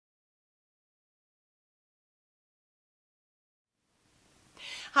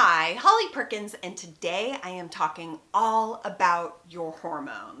Hi, Holly Perkins, and today I am talking all about your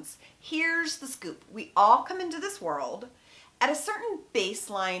hormones. Here's the scoop. We all come into this world at a certain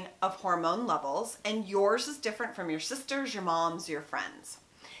baseline of hormone levels, and yours is different from your sisters, your moms, your friends.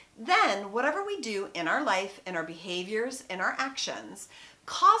 Then, whatever we do in our life, in our behaviors, in our actions,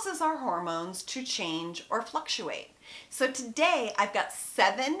 causes our hormones to change or fluctuate. So today, I've got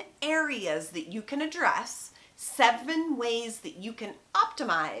 7 areas that you can address, 7 ways that you can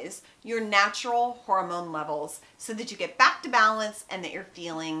optimize your natural hormone levels so that you get back to balance and that you're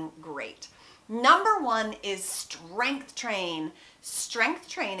feeling great. Number 1 is strength train. Strength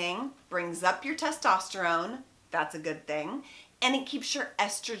training brings up your testosterone. That's a good thing. And it keeps your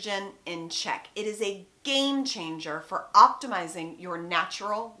estrogen in check. It is a game changer for optimizing your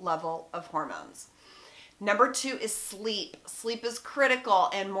natural level of hormones. Number 2 is sleep. Sleep is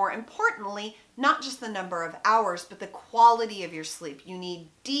critical, and more importantly, not just the number of hours, but the quality of your sleep. You need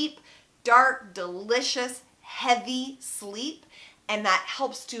deep, dark, delicious, heavy sleep, and that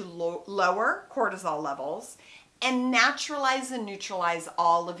helps to lower cortisol levels and naturalize and neutralize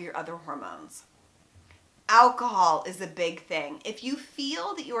all of your other hormones. Alcohol is a big thing. If you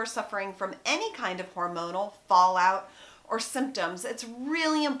feel that you are suffering from any kind of hormonal fallout or symptoms, it's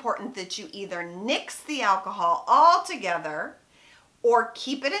really important that you either nix the alcohol altogether or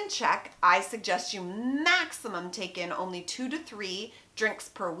keep it in check. I suggest you maximum take in only 2 to 3 drinks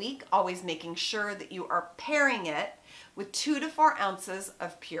per week, always making sure that you are pairing it with 2 to 4 ounces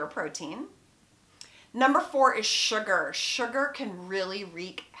of pure protein. Number 4 is sugar. Sugar can really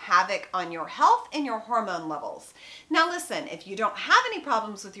wreak havoc on your health and your hormone levels. Now listen, if you don't have any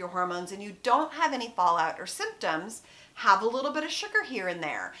problems with your hormones and you don't have any fallout or symptoms, have a little bit of sugar here and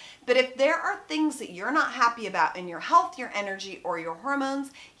there. But if there are things that you're not happy about in your health, your energy, or your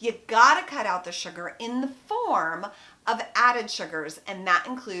hormones, you gotta cut out the sugar in the form of added sugars, and that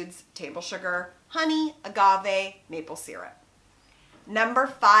includes table sugar, honey, agave, maple syrup. Number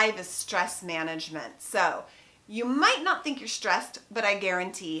 5 is stress management. So you might not think you're stressed, but I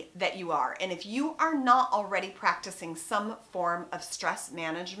guarantee that you are. And if you are not already practicing some form of stress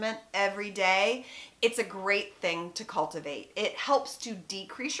management every day, it's a great thing to cultivate. It helps to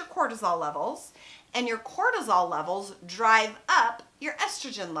decrease your cortisol levels, and your cortisol levels drive up your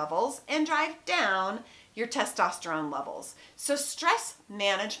estrogen levels and drive down your testosterone levels. So stress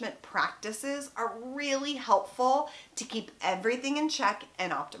management practices are really helpful to keep everything in check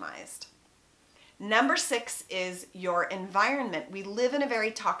and optimized. Number 6 is your environment. We live in a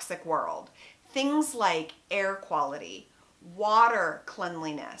very toxic world. Things like air quality, water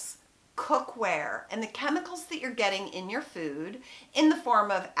cleanliness, cookware, and the chemicals that you're getting in your food in the form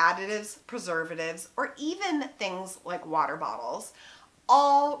of additives, preservatives, or even things like water bottles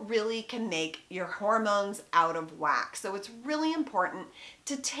all really can make your hormones out of whack. So it's really important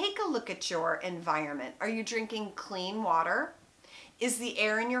to take a look at your environment. Are you drinking clean water? Is the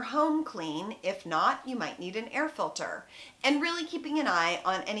air in your home clean? If not, you might need an air filter. And really keeping an eye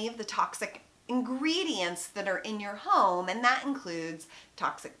on any of the toxic ingredients that are in your home, and that includes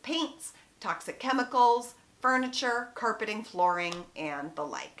toxic paints, toxic chemicals, furniture, carpeting, flooring, and the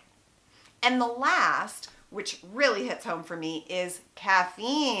like. And the last, which really hits home for me, is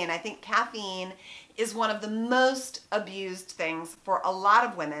caffeine. I think caffeine is one of the most abused things for a lot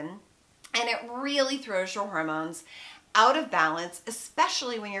of women, and it really throws your hormones out of balance,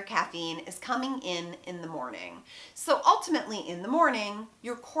 especially when your caffeine is coming in the morning. So ultimately in the morning,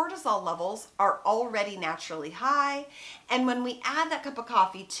 your cortisol levels are already naturally high, and when we add that cup of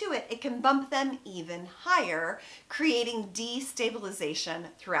coffee to it, it can bump them even higher, creating destabilization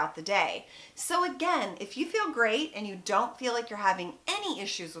throughout the day. So again, if you feel great and you don't feel like you're having any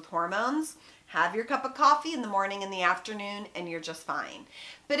issues with hormones, have your cup of coffee in the morning and the afternoon and you're just fine.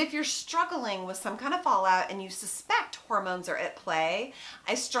 But if you're struggling with some kind of fallout and you suspect hormones are at play,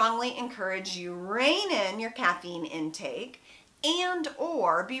 I strongly encourage you rein in your caffeine intake and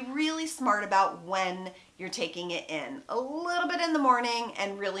or be really smart about when you're taking it in. A little bit in the morning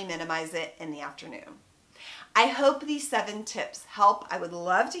and really minimize it in the afternoon. I hope these 7 tips help. I would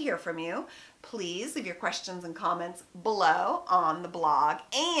love to hear from you. Please leave your questions and comments below on the blog.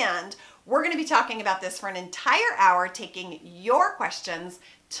 And we're going to be talking about this for an entire hour, taking your questions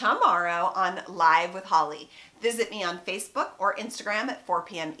tomorrow on Live with Holly. Visit me on Facebook or Instagram at 4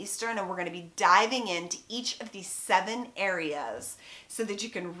 p.m. Eastern, and we're going to be diving into each of these 7 areas so that you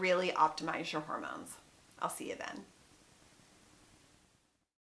can really optimize your hormones. I'll see you then.